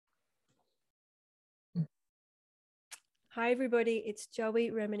Hi everybody, it's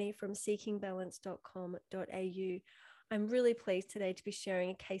Joey Remini from seekingbalance.com.au. I'm really pleased today to be sharing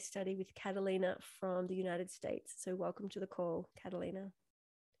a case study with Catalina from the United States. So welcome to the call, Catalina.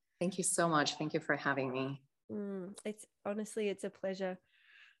 Thank you so much. Thank you for having me. It's a pleasure.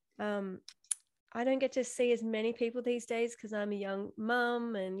 I don't get to see as many people these days because I'm a young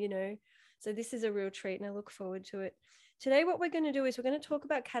mum and so this is a real treat and I look forward to it. Today, what we're going to do is we're going to talk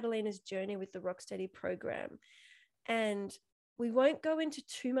about Catalina's journey with the Rocksteady program. And we won't go into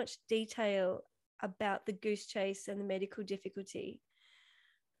too much detail about the goose chase and the medical difficulty.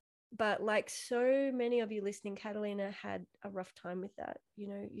 But like so many of you listening, Catalina had a rough time with that.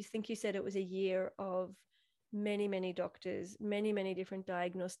 You said it was a year of many, many doctors, many, many different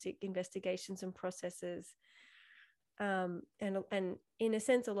diagnostic investigations and processes. And in a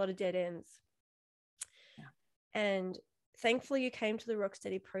sense, a lot of dead ends. Yeah. And thankfully you came to the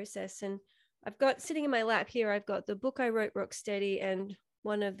Rocksteady process. And I've got sitting in my lap here, I've got the book I wrote, Rocksteady, and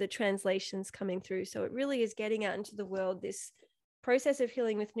one of the translations coming through. So it really is getting out into the world, this process of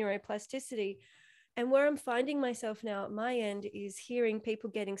healing with neuroplasticity. And where I'm finding myself now at my end is hearing people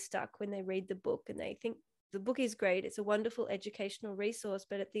getting stuck when they read the book and they think the book is great. It's a wonderful educational resource.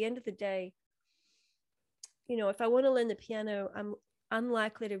 But at the end of the day, if I want to learn the piano, I'm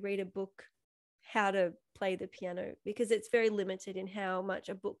unlikely to read a book how to play the piano because it's very limited in how much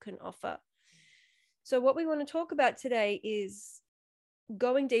a book can offer. So what we want to talk about today is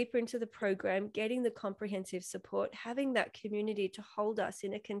going deeper into the program, getting the comprehensive support, having that community to hold us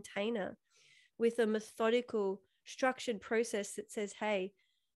in a container with a methodical, structured process that says, hey,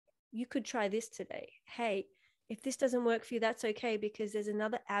 you could try this today. Hey, if this doesn't work for you, that's okay, because there's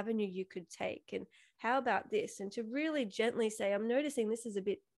another avenue you could take. And how about this? And to really gently say, I'm noticing this is a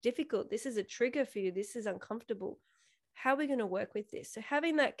bit difficult. This is a trigger for you. This is uncomfortable. How are we going to work with this? So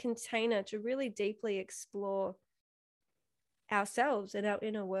having that container to really deeply explore ourselves and our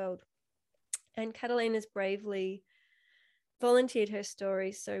inner world. And Catalina's bravely volunteered her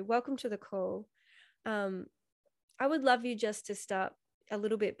story. So welcome to the call. I would love you just to start a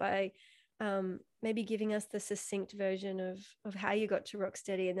little bit by maybe giving us the succinct version of how you got to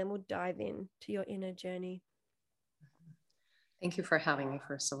Rocksteady, and then we'll dive in to your inner journey. Thank you for having me,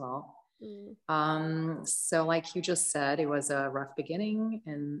 first of all. So like you just said, it was a rough beginning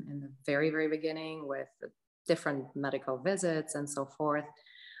in the very, very beginning with different medical visits and so forth.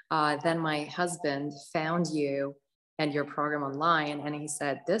 Then my husband found you and your program online, and he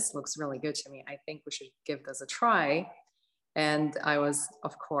said, this looks really good to me. I think we should give this a try. And I was,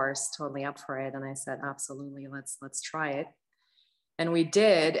 of course, totally up for it. And I said, absolutely, let's try it. And we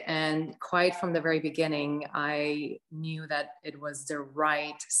did. And quite from the very beginning, I knew that it was the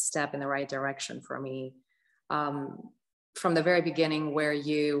right step in the right direction for me. From the very beginning, where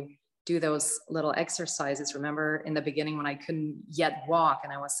you do those little exercises. Remember in the beginning when I couldn't yet walk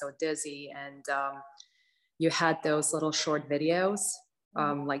and I was so dizzy, and you had those little short videos,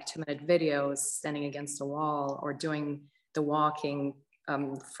 like 2-minute videos, standing against a wall or doing the walking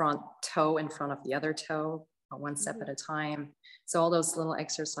front toe in front of the other toe, one step at a time. So all those little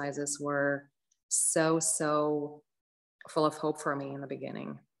exercises were so full of hope for me in the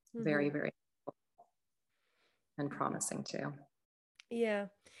beginning. Very, very cool and promising too. Yeah.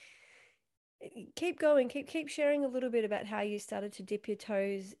 Keep going, keep sharing a little bit about how you started to dip your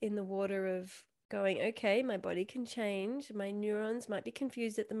toes in the water of going, okay, my body can change. My neurons might be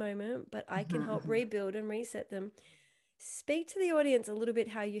confused at the moment, but I can help rebuild and reset them. Speak to the audience a little bit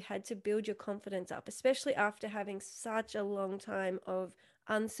how you had to build your confidence up, especially after having such a long time of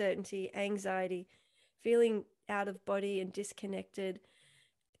uncertainty, anxiety, feeling out of body and disconnected,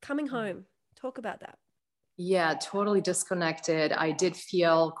 coming home. Talk about that. Yeah, totally disconnected. I did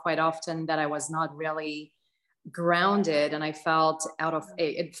feel quite often that I was not really grounded, and I felt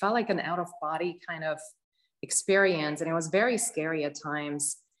it felt like an out of body kind of experience. And it was very scary at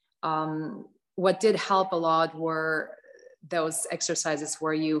times. What did help a lot were those exercises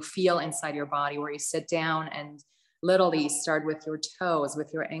where you feel inside your body, where you sit down and literally start with your toes,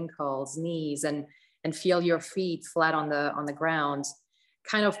 with your ankles, knees, and feel your feet flat on the ground,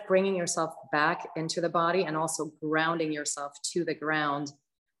 kind of bringing yourself back into the body and also grounding yourself to the ground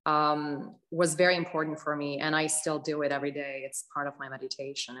was very important for me. And I still do it every day. It's part of my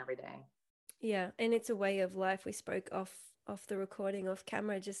meditation every day. Yeah. And it's a way of life. We spoke off the recording, off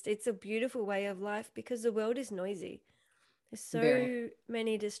camera, just it's a beautiful way of life because the world is noisy. There's so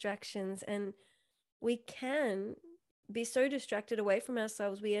many distractions, and we can be so distracted away from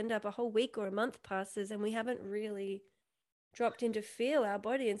ourselves. We end up a whole week or a month passes and we haven't really dropped in to feel our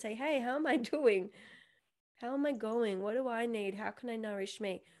body and say, hey, how am I doing? How am I going? What do I need? How can I nourish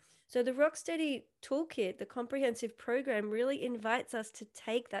me? So the Rocksteady Toolkit, the comprehensive program, really invites us to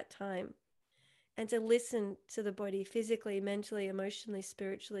take that time and to listen to the body physically, mentally, emotionally,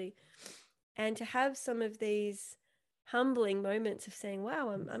 spiritually, and to have some of these humbling moments of saying, wow,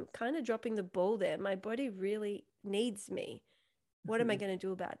 I'm kind of dropping the ball there. My body really needs me. What am I going to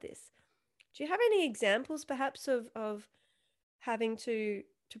do about this? Do you have any examples perhaps of having to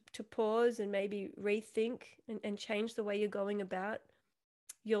pause and maybe rethink and change the way you're going about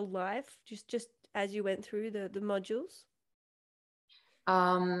your life just as you went through the modules?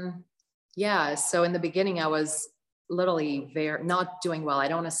 Yeah. So in the beginning, I was literally very not doing well. I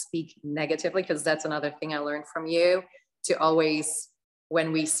don't want to speak negatively because that's another thing I learned from you, to always,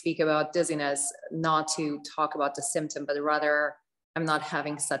 when we speak about dizziness, not to talk about the symptom, but rather I'm not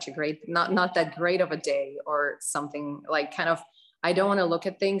having such a great, not that great of a day or something, like kind of, I don't want to look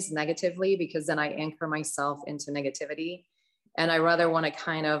at things negatively because then I anchor myself into negativity. And I rather want to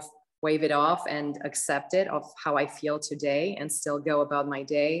kind of wave it off and accept it of how I feel today and still go about my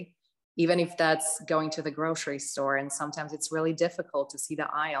day, even if that's going to the grocery store. And sometimes it's really difficult to see the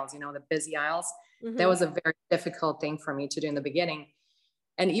aisles, the busy aisles. Mm-hmm. That was a very difficult thing for me to do in the beginning.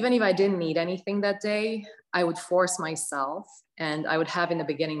 And even if I didn't need anything that day, I would force myself, and I would have in the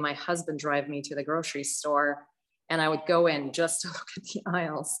beginning my husband drive me to the grocery store, and I would go in just to look at the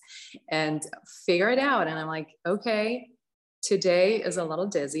aisles and figure it out. And I'm like, okay, today is a little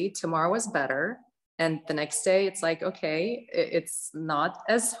dizzy, tomorrow is better. And the next day it's like, okay, it's not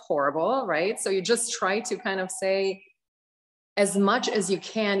as horrible, right? So you just try to kind of say, as much as you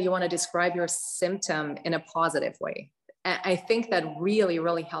can, you want to describe your symptom in a positive way. I think that really,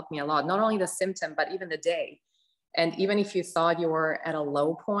 really helped me a lot. Not only the symptom, but even the day. And even if you thought you were at a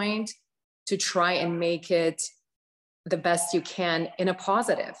low point, to try and make it the best you can in a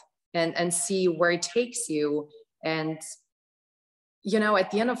positive, and see where it takes you. And, at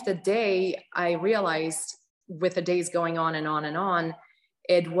the end of the day, I realized with the days going on and on and on,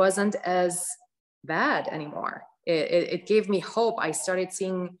 it wasn't as bad anymore. It gave me hope. I started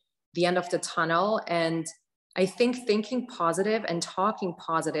seeing the end of the tunnel. And I think thinking positive and talking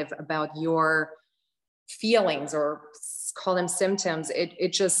positive about your feelings, or call them symptoms,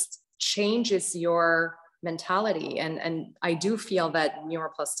 it just changes your mentality. And I do feel that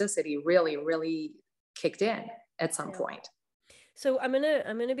neuroplasticity really, really kicked in at some point. So I'm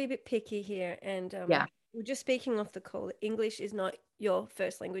gonna be a bit picky here, and we're just speaking off the call. English is not your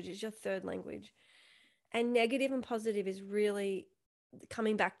first language; it's your third language, and negative and positive is really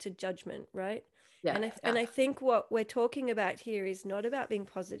coming back to judgment, right? Yeah, and I think what we're talking about here is not about being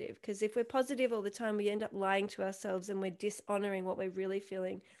positive, because if we're positive all the time, we end up lying to ourselves and we're dishonoring what we're really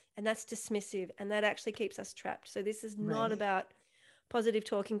feeling, and that's dismissive, and that actually keeps us trapped. So this is not about positive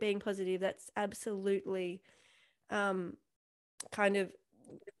talking, being positive. That's absolutely kind of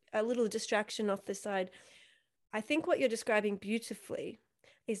a little distraction off the side. I think what you're describing beautifully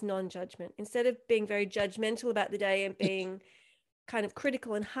is non-judgment. Instead of being very judgmental about the day and being kind of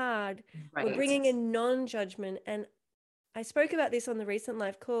critical and hard, we're bringing in non-judgment. And I spoke about this on the recent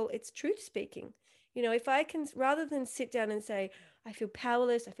live call. It's truth speaking. If I can, rather than sit down and say, I feel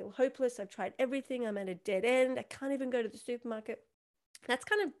powerless, I feel hopeless, I've tried everything, I'm at a dead end, I can't even go to the supermarket. That's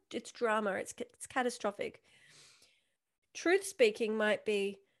kind of, it's drama, it's catastrophic. Truth speaking might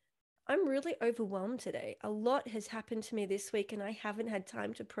be, I'm really overwhelmed today. A lot has happened to me this week and I haven't had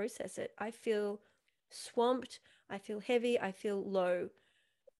time to process it. I feel swamped. I feel heavy. I feel low.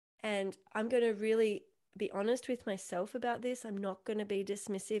 And I'm going to really be honest with myself about this. I'm not going to be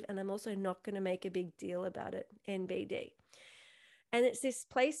dismissive, and I'm also not going to make a big deal about it, NBD. And it's this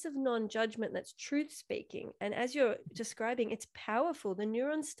place of non-judgment that's truth speaking. And as you're describing, it's powerful. The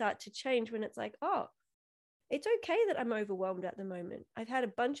neurons start to change when it's like, oh, it's okay that I'm overwhelmed at the moment. I've had a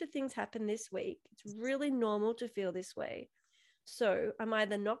bunch of things happen this week. It's really normal to feel this way. So I'm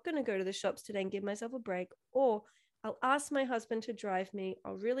either not going to go to the shops today and give myself a break, or I'll ask my husband to drive me.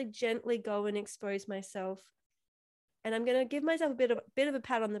 I'll really gently go and expose myself. And I'm going to give myself a bit of a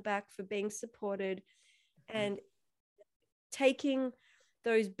pat on the back for being supported and taking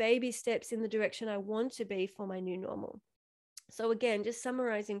those baby steps in the direction I want to be for my new normal. So again, just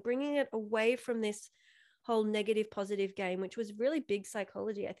summarizing, bringing it away from this whole negative positive game, which was really big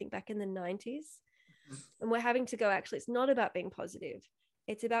psychology, I think, back in the 90s. And we're having to go, actually, it's not about being positive.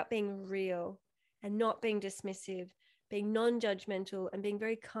 It's about being real and not being dismissive, being non-judgmental, and being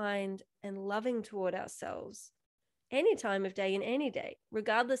very kind and loving toward ourselves any time of day and any day,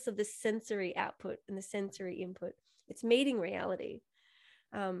 regardless of the sensory output and the sensory input. It's meeting reality.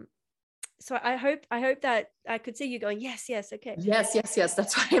 So I hope that I could see you going, yes, okay. Yes.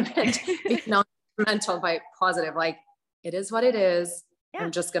 That's what I meant. It's not mental by positive, like it is what it is. Yeah.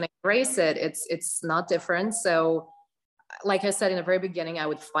 I'm just going to embrace it. It's not different. So like I said, in the very beginning, I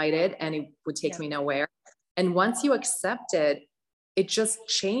would fight it and it would take me nowhere. And once you accept it, it just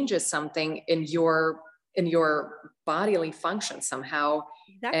changes something in your bodily function somehow.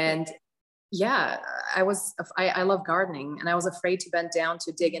 Exactly. And yeah, I love gardening, and I was afraid to bend down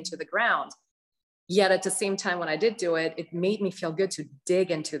to dig into the ground. Yet at the same time, when I did do it, it made me feel good to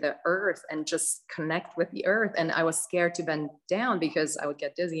dig into the earth and just connect with the earth. And I was scared to bend down because I would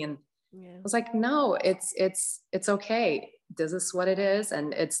get dizzy. And I was like, no, it's okay. This is what it is.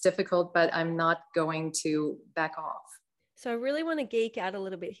 And it's difficult, but I'm not going to back off. So I really want to geek out a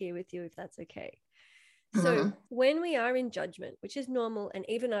little bit here with you, if that's okay. So when we are in judgment, which is normal, and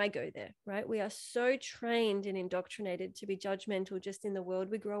even I go there, right? We are so trained and indoctrinated to be judgmental just in the world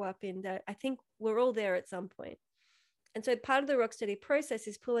we grow up in, that I think we're all there at some point. And so part of the Rocksteady process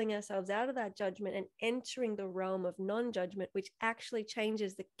is pulling ourselves out of that judgment and entering the realm of non-judgment, which actually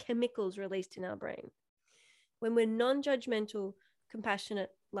changes the chemicals released in our brain. When we're non-judgmental, compassionate,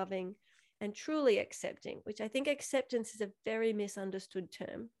 loving, and truly accepting, which I think acceptance is a very misunderstood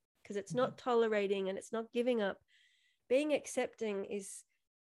term, because it's not tolerating and it's not giving up. Being accepting is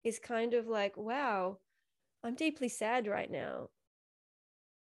kind of like, wow, I'm deeply sad right now.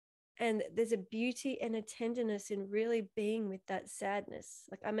 And there's a beauty and a tenderness in really being with that sadness.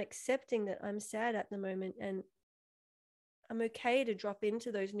 Like, I'm accepting that I'm sad at the moment, and I'm okay to drop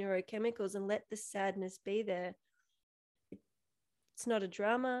into those neurochemicals and let the sadness be there. It's not a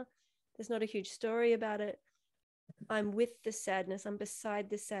drama. There's not a huge story about it. I'm with the sadness. I'm beside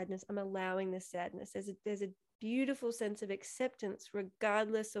the sadness. I'm allowing the sadness. There's a beautiful sense of acceptance,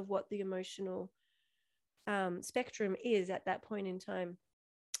 regardless of what the emotional spectrum is at that point in time.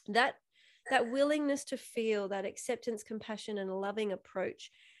 That willingness to feel, that acceptance, compassion, and loving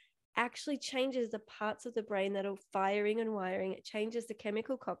approach actually changes the parts of the brain that are firing and wiring. It changes the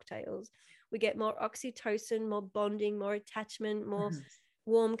chemical cocktails. We get more oxytocin, more bonding, more attachment, more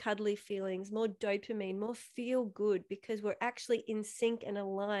warm, cuddly feelings, more dopamine, more feel good, because we're actually in sync and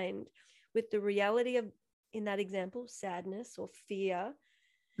aligned with the reality of, in that example, sadness or fear.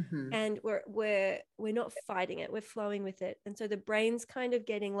 And we're not fighting it, we're flowing with it. And so the brain's kind of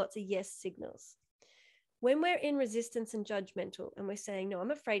getting lots of yes signals. When we're in resistance and judgmental and we're saying, no, I'm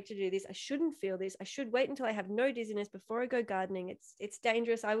afraid to do this, I shouldn't feel this, I should wait until I have no dizziness before I go gardening, it's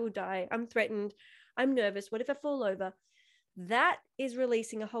dangerous, I will die, I'm threatened, I'm nervous, what if I fall over? That is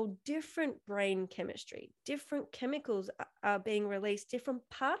releasing a whole different brain chemistry. Different chemicals are being released, different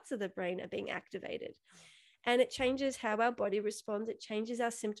parts of the brain are being activated. And it changes how our body responds. It changes our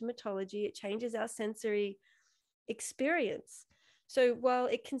symptomatology. It changes our sensory experience. So while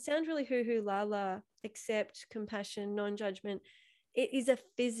it can sound really hoo-hoo, la-la, accept, compassion, non-judgment, it is a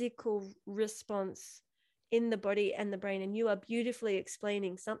physical response in the body and the brain. And you are beautifully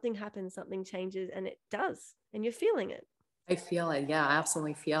explaining something happens, something changes, and it does. And you're feeling it. I feel it. Yeah, I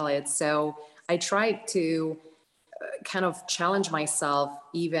absolutely feel it. So I try to kind of challenge myself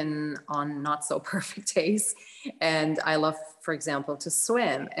even on not so perfect days. And I love, for example, to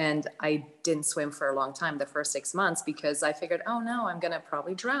swim. And I didn't swim for a long time, the first 6 months, because I figured, oh no, I'm going to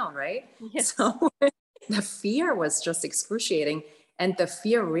probably drown, right? Yes. So the fear was just excruciating. And the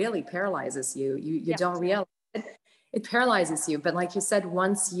fear really paralyzes you. You don't realize it. It paralyzes you. But like you said,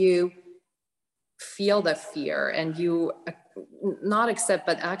 once you feel the fear and you not accept,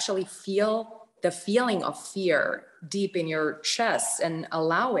 but actually feel the feeling of fear deep in your chest and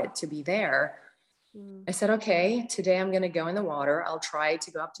allow it to be there. I said, okay, today I'm going to go in the water. I'll try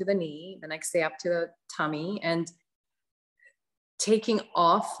to go up to the knee, the next day up to the tummy, and taking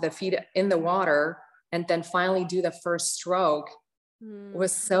off the feet in the water and then finally do the first stroke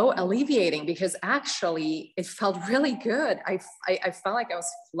was so alleviating, because actually it felt really good. I felt like I was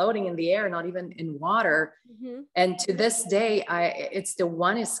floating in the air, not even in water. And to this day, it's the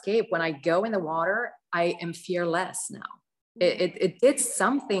one escape. When I go in the water, I am fearless now. It did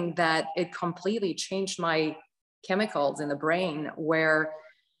something that it completely changed my chemicals in the brain, where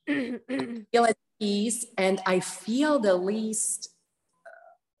I feel at peace and I feel the least,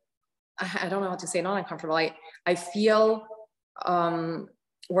 I don't know how to say, not uncomfortable. I feel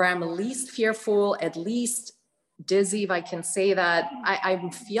where I'm least fearful, at least dizzy, if I can say that.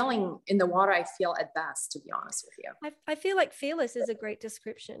 I'm feeling in the water, I feel at best, to be honest with you. I feel like fearless is a great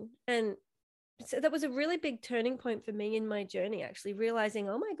description. And so that was a really big turning point for me in my journey, actually realizing,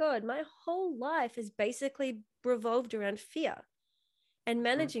 oh my God, my whole life is basically revolved around fear and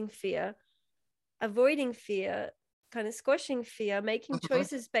managing fear, avoiding fear, kind of squashing fear, making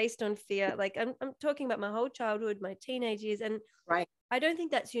choices based on fear. Like I'm talking about my whole childhood, my teenage years. And I don't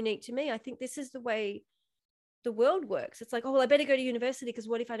think that's unique to me. I think this is the way the world works. It's like, oh, well, I better go to university because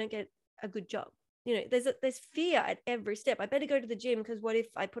what if I don't get a good job? You know, there's fear at every step. I better go to the gym because what if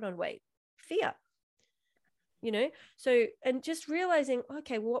I put on weight? Fear. You know, so, and just realizing,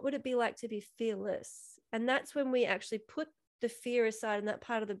 okay, well, what would it be like to be fearless? And that's when we actually put the fear aside, and that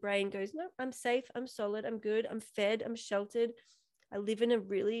part of the brain goes, no, I'm safe, I'm solid, I'm good, I'm fed, I'm sheltered, I live in a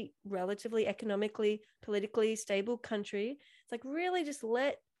really relatively economically, politically stable country. It's like, really just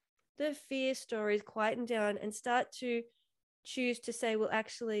let the fear stories quieten down and start to choose to say, well,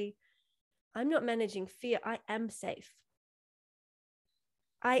 actually, I'm not managing fear, I am safe,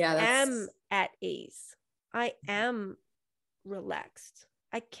 I am at ease, I am relaxed,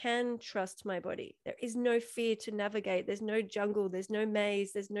 I can trust my body. There is no fear to navigate. There's no jungle. There's no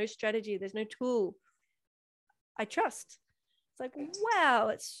maze. There's no strategy. There's no tool. I trust. It's like, wow,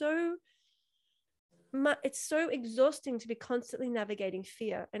 it's so exhausting to be constantly navigating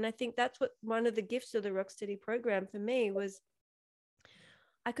fear. And I think that's what one of the gifts of the Rocksteady program for me was.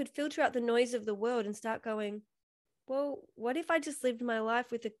 I could filter out the noise of the world and start going, well, what if I just lived my life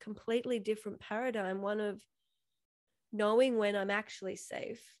with a completely different paradigm, one of knowing when I'm actually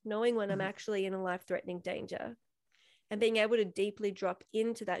safe, knowing when I'm actually in a life-threatening danger, and being able to deeply drop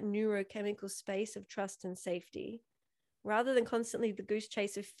into that neurochemical space of trust and safety, rather than constantly the goose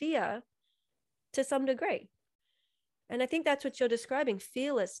chase of fear to some degree. And I think that's what you're describing,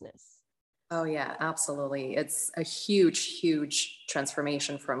 fearlessness. Oh yeah, absolutely. It's a huge, huge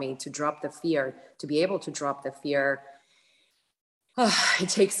transformation for me to drop the fear, to be able to drop the fear. Oh, it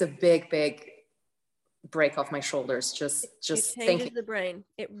takes a big, big break off my shoulders. Just it changes thinking. the brain.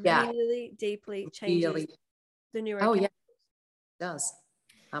 It Yeah, really deeply changes really. the neurochemicals. Oh yeah, it does.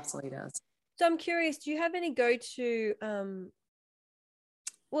 Absolutely does. So I'm curious, do you have any go-to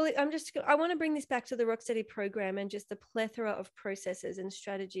well, I want to bring this back to the Rocksteady program and just the plethora of processes and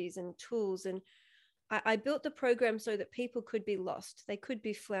strategies and tools. And I built the program so that people could be lost. They could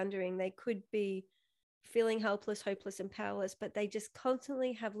be floundering. They could be feeling helpless, hopeless, and powerless, but they just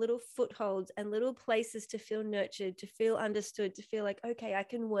constantly have little footholds and little places to feel nurtured, to feel understood, to feel like, okay, I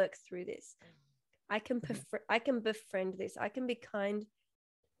can work through this. I can befriend this. I can be kind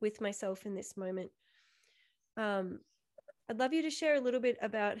with myself in this moment. I'd love you to share a little bit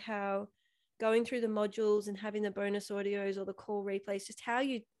about how going through the modules and having the bonus audios or the call replays, just how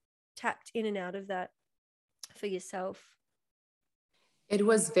you tapped in and out of that for yourself. It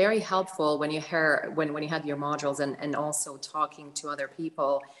was very helpful when you hear when you had your modules and also talking to other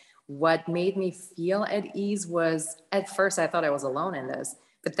people. What made me feel at ease was, at first I thought I was alone in this,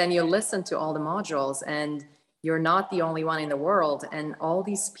 but then you listen to all the modules and you're not the only one in the world, and all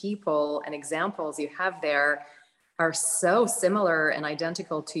these people and examples you have there are so similar and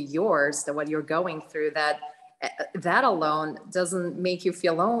identical to yours, that what you're going through, that alone doesn't make you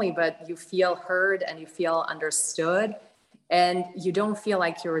feel lonely, but you feel heard and you feel understood, and you don't feel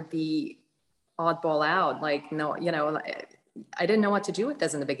like you're the oddball out. Like, no, you know, I didn't know what to do with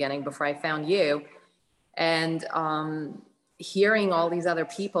this in the beginning before I found you. And hearing all these other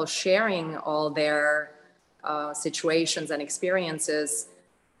people sharing all their situations and experiences,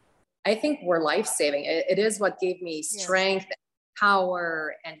 I think were life-saving. It is what gave me strength,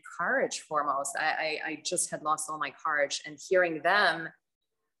 power, and courage foremost. I just had lost all my courage, and hearing them,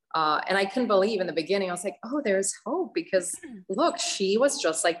 and I couldn't believe in the beginning. I was like, oh, there's hope, because look, she was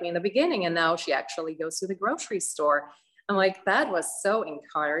just like me in the beginning, and now she actually goes to the grocery store. I'm like, that was so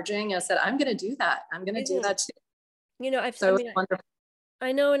encouraging. I said, I'm going to do that. I'm going to do that too. You know,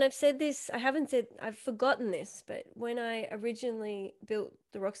 I know, and I've said this, I've forgotten this, but when I originally built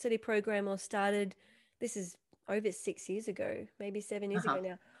the Rocksteady program or started, this is over 6 years ago, maybe 7 years ago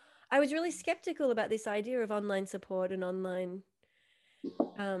now, I was really skeptical about this idea of online support and online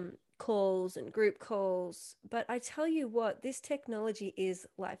calls and group calls. But I tell you what, this technology is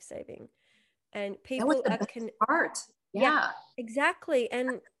life-saving, and people are part. Yeah, exactly.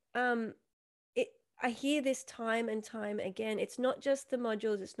 And I hear this time and time again. It's not just the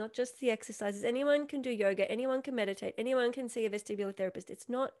modules, it's not just the exercises. Anyone can do yoga, anyone can meditate, anyone can see a vestibular therapist. It's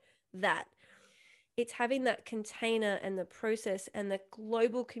not that. It's having that container and the process and the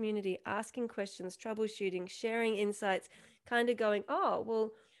global community asking questions, troubleshooting, sharing insights, kind of going, oh, well,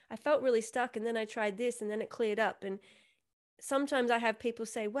 I felt really stuck and then I tried this and then it cleared up. And sometimes I have people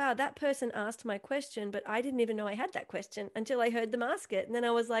say, wow, that person asked my question, but I didn't even know I had that question until I heard them ask it. And then I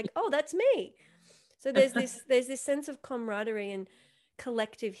was like, oh, that's me. So there's this sense of camaraderie and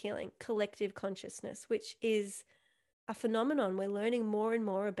collective healing, collective consciousness, which is a phenomenon we're learning more and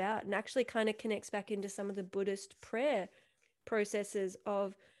more about, and actually kind of connects back into some of the Buddhist prayer processes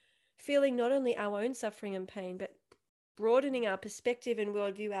of feeling not only our own suffering and pain, but broadening our perspective and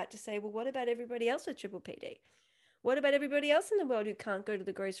worldview out to say, well, what about everybody else with triple PD? What about everybody else in the world who can't go to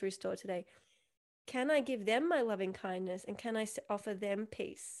the grocery store today? Can I give them my loving kindness, and can I offer them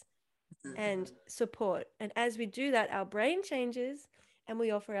peace and support? And as we do that, our brain changes and we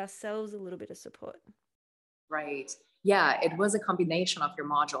offer ourselves a little bit of support. Right. Yeah, it was a combination of your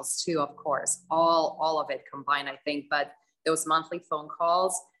modules too, of course, all of it combined, I think. But those monthly phone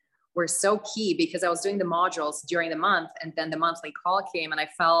calls were so key, because I was doing the modules during the month, and then the monthly call came, and I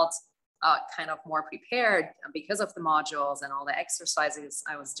felt kind of more prepared because of the modules and all the exercises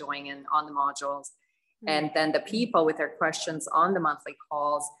I was doing on the modules. And then the people with their questions on the monthly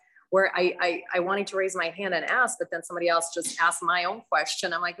calls, where I wanted to raise my hand and ask, but then somebody else just asked my own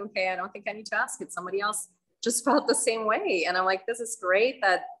question. I'm like, okay, I don't think I need to ask it. Somebody else just felt the same way. And I'm like, this is great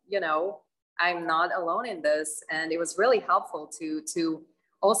that, I'm not alone in this. And it was really helpful to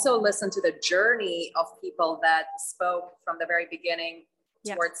also listen to the journey of people that spoke from the very beginning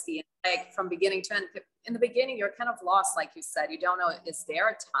towards the end, like from beginning to end. In the beginning, you're kind of lost, like you said. You don't know, is there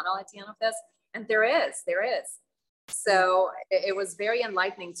a tunnel at the end of this? And there is. So it was very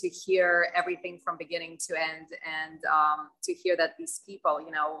enlightening to hear everything from beginning to end, and to hear that these people,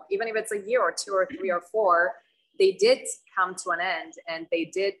 even if it's a year or 2 or 3 or 4, they did come to an end, and they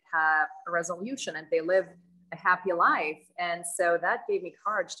did have a resolution, and they live a happy life. And so that gave me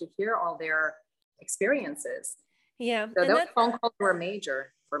courage to hear all their experiences. Yeah. So those phone calls were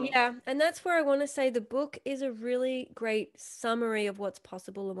major for me. Yeah. And that's where I want to say the book is a really great summary of what's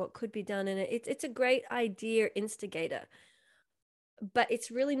possible and what could be done. And it's a great idea instigator, but it's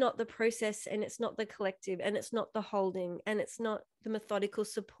really not the process, and it's not the collective, and it's not the holding, and it's not the methodical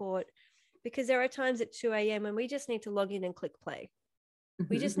support, because there are times at 2 a.m. when we just need to log in and click play.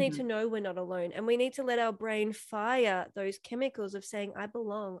 We just need to know we're not alone, and we need to let our brain fire those chemicals of saying, I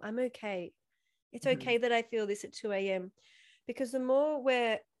belong, I'm okay. It's okay that I feel this at 2 a.m. Because the more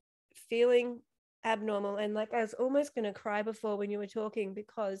we're feeling abnormal, and like I was almost going to cry before when you were talking,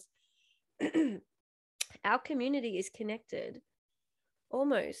 because our community is connected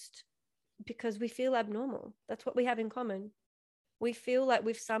almost because we feel abnormal. That's what we have in common. We feel like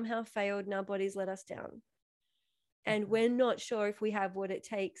we've somehow failed and our bodies let us down. And we're not sure if we have what it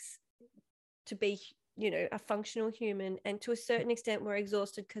takes to be, a functional human. And to a certain extent, we're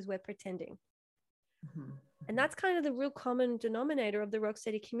exhausted because we're pretending. And that's kind of the real common denominator of the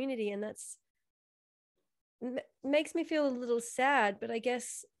Rocksteady community. And that's makes me feel a little sad, but I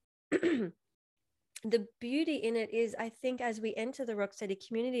guess the beauty in it is, I think as we enter the Rocksteady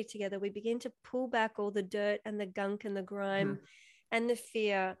community together, we begin to pull back all the dirt and the gunk and the grime and the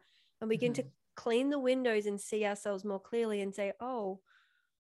fear, and we begin to clean the windows and see ourselves more clearly and say, oh,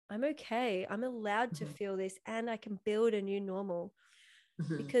 I'm okay. I'm allowed to feel this, and I can build a new normal.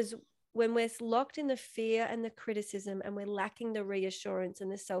 Because when we're locked in the fear and the criticism, and we're lacking the reassurance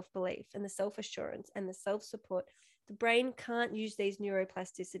and the self-belief and the self-assurance and the self-support, the brain can't use these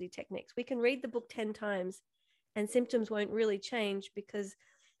neuroplasticity techniques. We can read the book 10 times and symptoms won't really change, because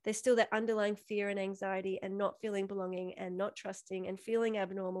there's still that underlying fear and anxiety and not feeling belonging and not trusting and feeling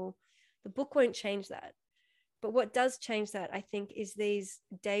abnormal. The book won't change that. But what does change that, I think, is these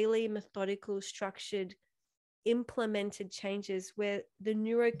daily, methodical, structured, implemented changes where the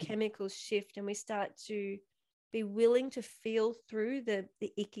neurochemicals shift and we start to be willing to feel through the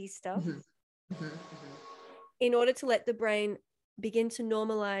icky stuff in order to let the brain begin to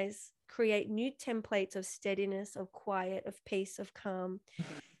normalize, create new templates of steadiness, of quiet, of peace, of calm.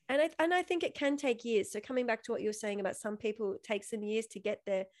 And I think it can take years. So coming back to what you were saying about some people, it takes them years to get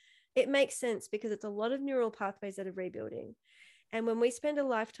there. It makes sense, because it's a lot of neural pathways that are rebuilding. And when we spend a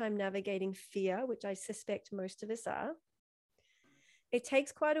lifetime navigating fear, which I suspect most of us are, it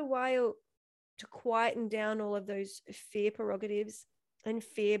takes quite a while to quieten down all of those fear prerogatives and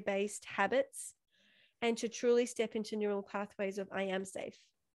fear-based habits, and to truly step into neural pathways of, I am safe,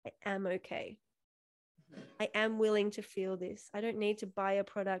 I am okay, I am willing to feel this. I don't need to buy a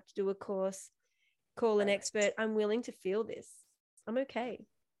product, do a course, call an expert. I'm willing to feel this. I'm okay.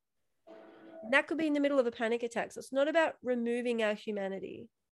 And that could be in the middle of a panic attack. So it's not about removing our humanity.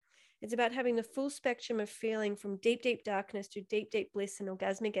 It's about having the full spectrum of feeling, from deep, deep darkness to deep, deep bliss and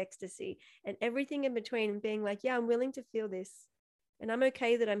orgasmic ecstasy and everything in between, and being like, yeah, I'm willing to feel this. And I'm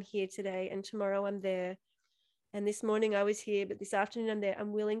okay that I'm here today, and tomorrow I'm there. And this morning I was here, but this afternoon I'm there.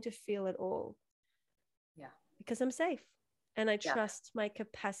 I'm willing to feel it all. Yeah. Because I'm safe. And I trust my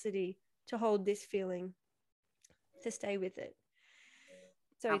capacity to hold this feeling, to stay with it.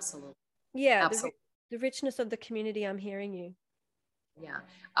 So absolutely. Yeah, the richness of the community, I'm hearing you. Yeah,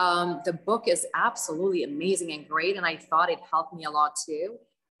 the book is absolutely amazing and great, and I thought it helped me a lot too.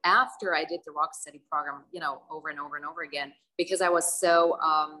 after I did the Rock Steady program, you know, over and over and over again, because I was so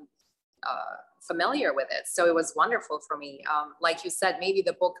familiar with it. So it was wonderful for me. Like you said, maybe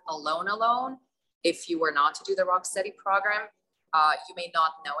the book alone, if you were not to do the Rock Steady program, you may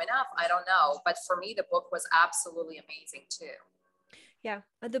not know enough. I don't know. But for me, the book was absolutely amazing too. Yeah,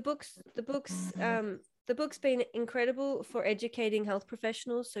 the book's been incredible for educating health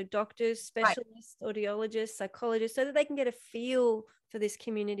professionals, so doctors, specialists, right, audiologists, psychologists, so that they can get a feel for this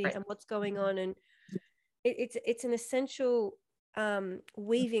community, right, and what's going on. And it's an essential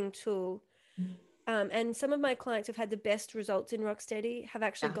weaving tool. And some of my clients who've had the best results in Rock Steady have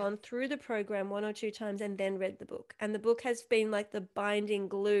actually gone through the program 1 or 2 times and then read the book. And the book has been like the binding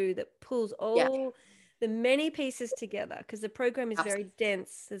glue that pulls all the many pieces together, because the program is very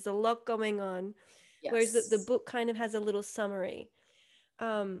dense. There's a lot going on. Whereas the book kind of has a little summary.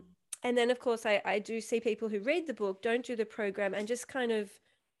 And then, of course, I do see people who read the book, don't do the program, and just kind of,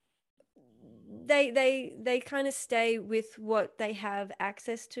 they kind of stay with what they have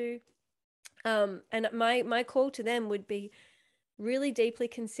access to. And my call to them would be really deeply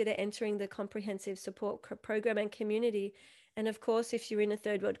consider entering the comprehensive support program and community. And of course, if you're in a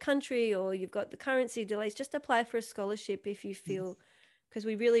third world country or you've got the currency delays, just apply for a scholarship if you feel, because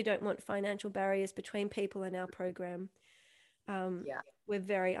we really don't want financial barriers between people in our program. We're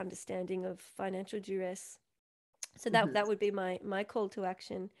very understanding of financial duress. So that would be my call to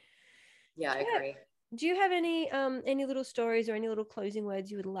action. Yeah, I agree. Do you have any little stories or any little closing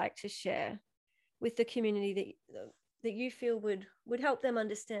words you would like to share with the community that you feel would help them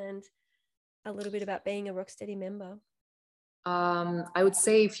understand a little bit about being a Rock Steady member? I would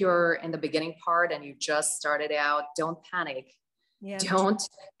say if you're in the beginning part and you just started out, don't panic. Yeah. Don't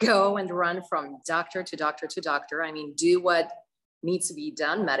go and run from doctor to doctor to doctor. I mean, do what needs to be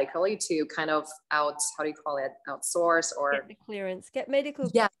done medically to kind of outsource or get the clearance, get medical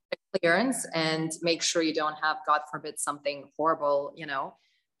clearance, and make sure you don't have, God forbid, something horrible, you know.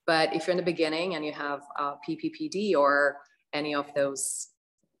 But if you're in the beginning and you have PPPD or any of those,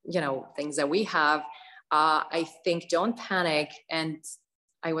 you know, things that we have, I think don't panic. And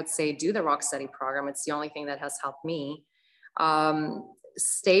I would say do the Rock Steady program. It's the only thing that has helped me.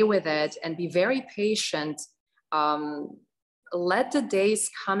 Stay with it and be very patient. Let the days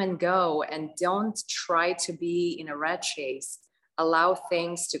come and go, and don't try to be in a rat chase. Allow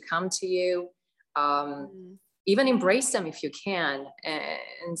things to come to you. Even embrace them if you can,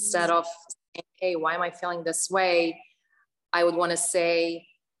 instead of saying, hey, why am I feeling this way? I would want to say,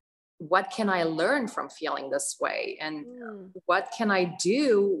 what can I learn from feeling this way? And what can I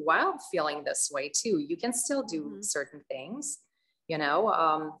do while feeling this way too? You can still do certain things, you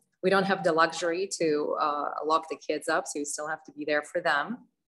know. We don't have the luxury to lock the kids up, so you still have to be there for them.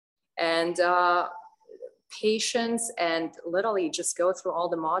 And patience, and literally just go through all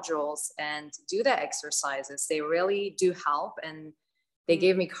the modules and do the exercises. They really do help. And they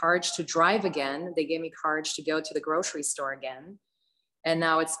gave me courage to drive again. They gave me courage to go to the grocery store again. And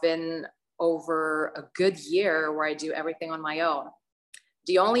now it's been over a good year where I do everything on my own.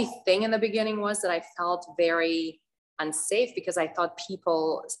 The only thing in the beginning was that I felt very unsafe, because I thought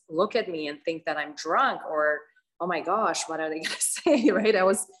people look at me and think that I'm drunk, or, oh my gosh, what are they going to say, right? I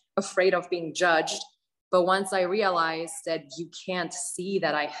was afraid of being judged. But once I realized that you can't see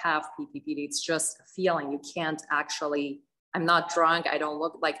that I have PPPD, it's just a feeling. You can't actually, I'm not drunk. I don't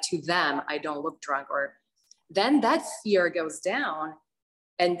look like, to them, I don't look drunk. Or then that fear goes down.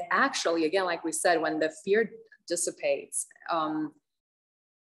 And actually, again, like we said, when the fear dissipates,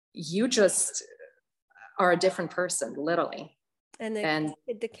 you just are a different person, literally. And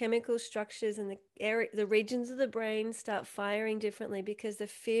the chemical structures and the regions of the brain start firing differently, because the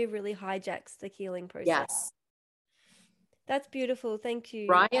fear really hijacks the healing process. Yes. That's beautiful. Thank you.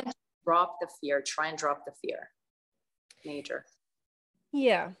 Try and drop the fear. Try and drop the fear. Major.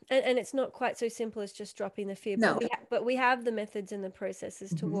 Yeah. And it's not quite so simple as just dropping the fear. No. But we have the methods and the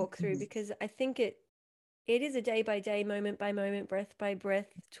processes to walk through, because I think it is a day by day, moment by moment, breath by breath,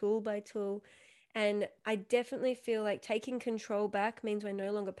 tool by tool. And I definitely feel like taking control back means we're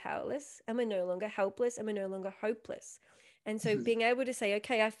no longer powerless, and we're no longer helpless, and we're no longer hopeless. And so being able to say,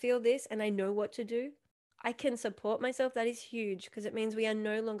 okay, I feel this and I know what to do. I can support myself. That is huge, because it means we are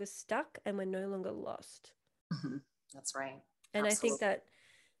no longer stuck and we're no longer lost. That's right. And absolutely. I think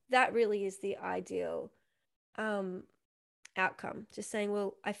that really is the ideal outcome. Just saying,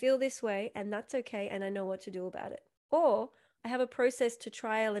 well, I feel this way and that's okay, and I know what to do about it. Or I have a process to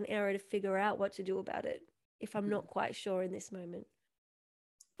trial and error to figure out what to do about it if I'm not quite sure in this moment.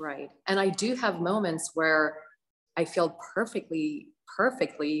 Right. And I do have moments where I feel perfectly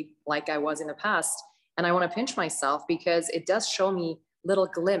like I was in the past. And I want to pinch myself, because it does show me little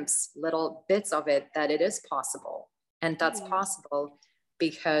glimpse, little bits of it, that it is possible. And that's possible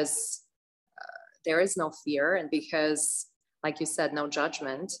because there is no fear, and because, like you said, no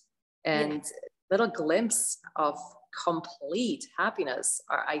judgment, and little glimpse of complete happiness.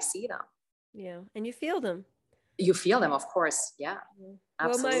 I see them. Yeah. And you feel them. You feel them, of course. Yeah.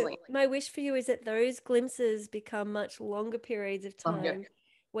 Absolutely. Well, my wish for you is that those glimpses become much longer periods of time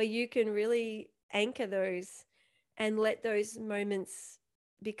where you can really anchor those and let those moments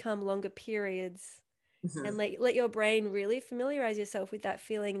become longer periods, and let your brain really familiarize yourself with that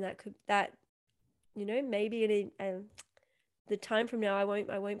feeling that maybe in the time from now, I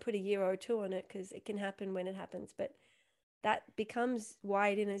won't put a year or two on it because it can happen when it happens, but that becomes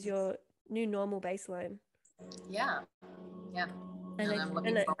wired in as your new normal baseline. Yeah. And I'm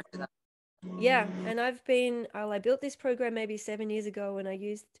looking forward to that. Yeah, and I built this program maybe 7 years ago, and I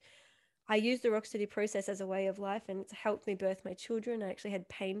used the Rocksteady process as a way of life, and it's helped me birth my children. I actually had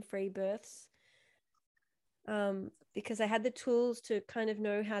pain-free births, because I had the tools to kind of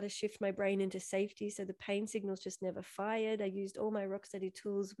know how to shift my brain into safety, so the pain signals just never fired. I used all my Rocksteady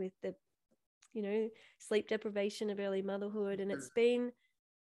tools with the, sleep deprivation of early motherhood, and it's been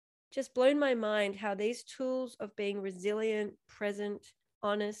just blown my mind how these tools of being resilient, present,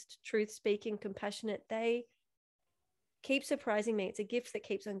 honest, truth-speaking, compassionate, they keep surprising me. It's a gift that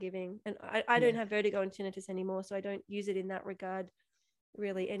keeps on giving. And I don't have vertigo and tinnitus anymore, so I don't use it in that regard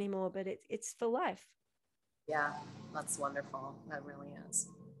really anymore, but it's for life. Yeah, that's wonderful. That really is.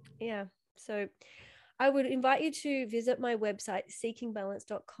 Yeah. So I would invite you to visit my website,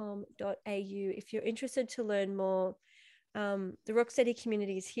 seekingbalance.com.au, if you're interested to learn more. The Rocksteady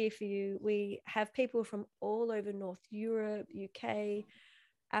community is here for you. We have people from all over North Europe, UK,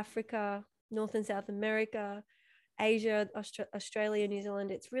 Africa, North and South America, Asia, Australia, New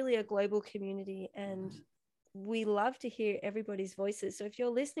Zealand. It's really a global community, and we love to hear everybody's voices. So if you're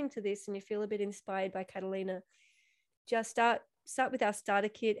listening to this and you feel a bit inspired by Catalina, just start with our starter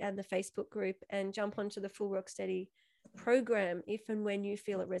kit and the Facebook group, and jump onto the full Rocksteady program if and when you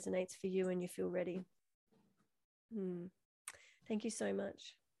feel it resonates for you and you feel ready. Thank you so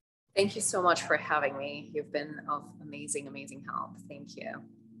much. Thank you so much for having me. You've been of amazing, amazing help. Thank you.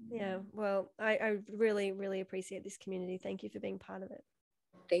 Yeah, well, I really, really appreciate this community. Thank you for being part of it.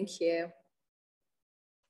 Thank you.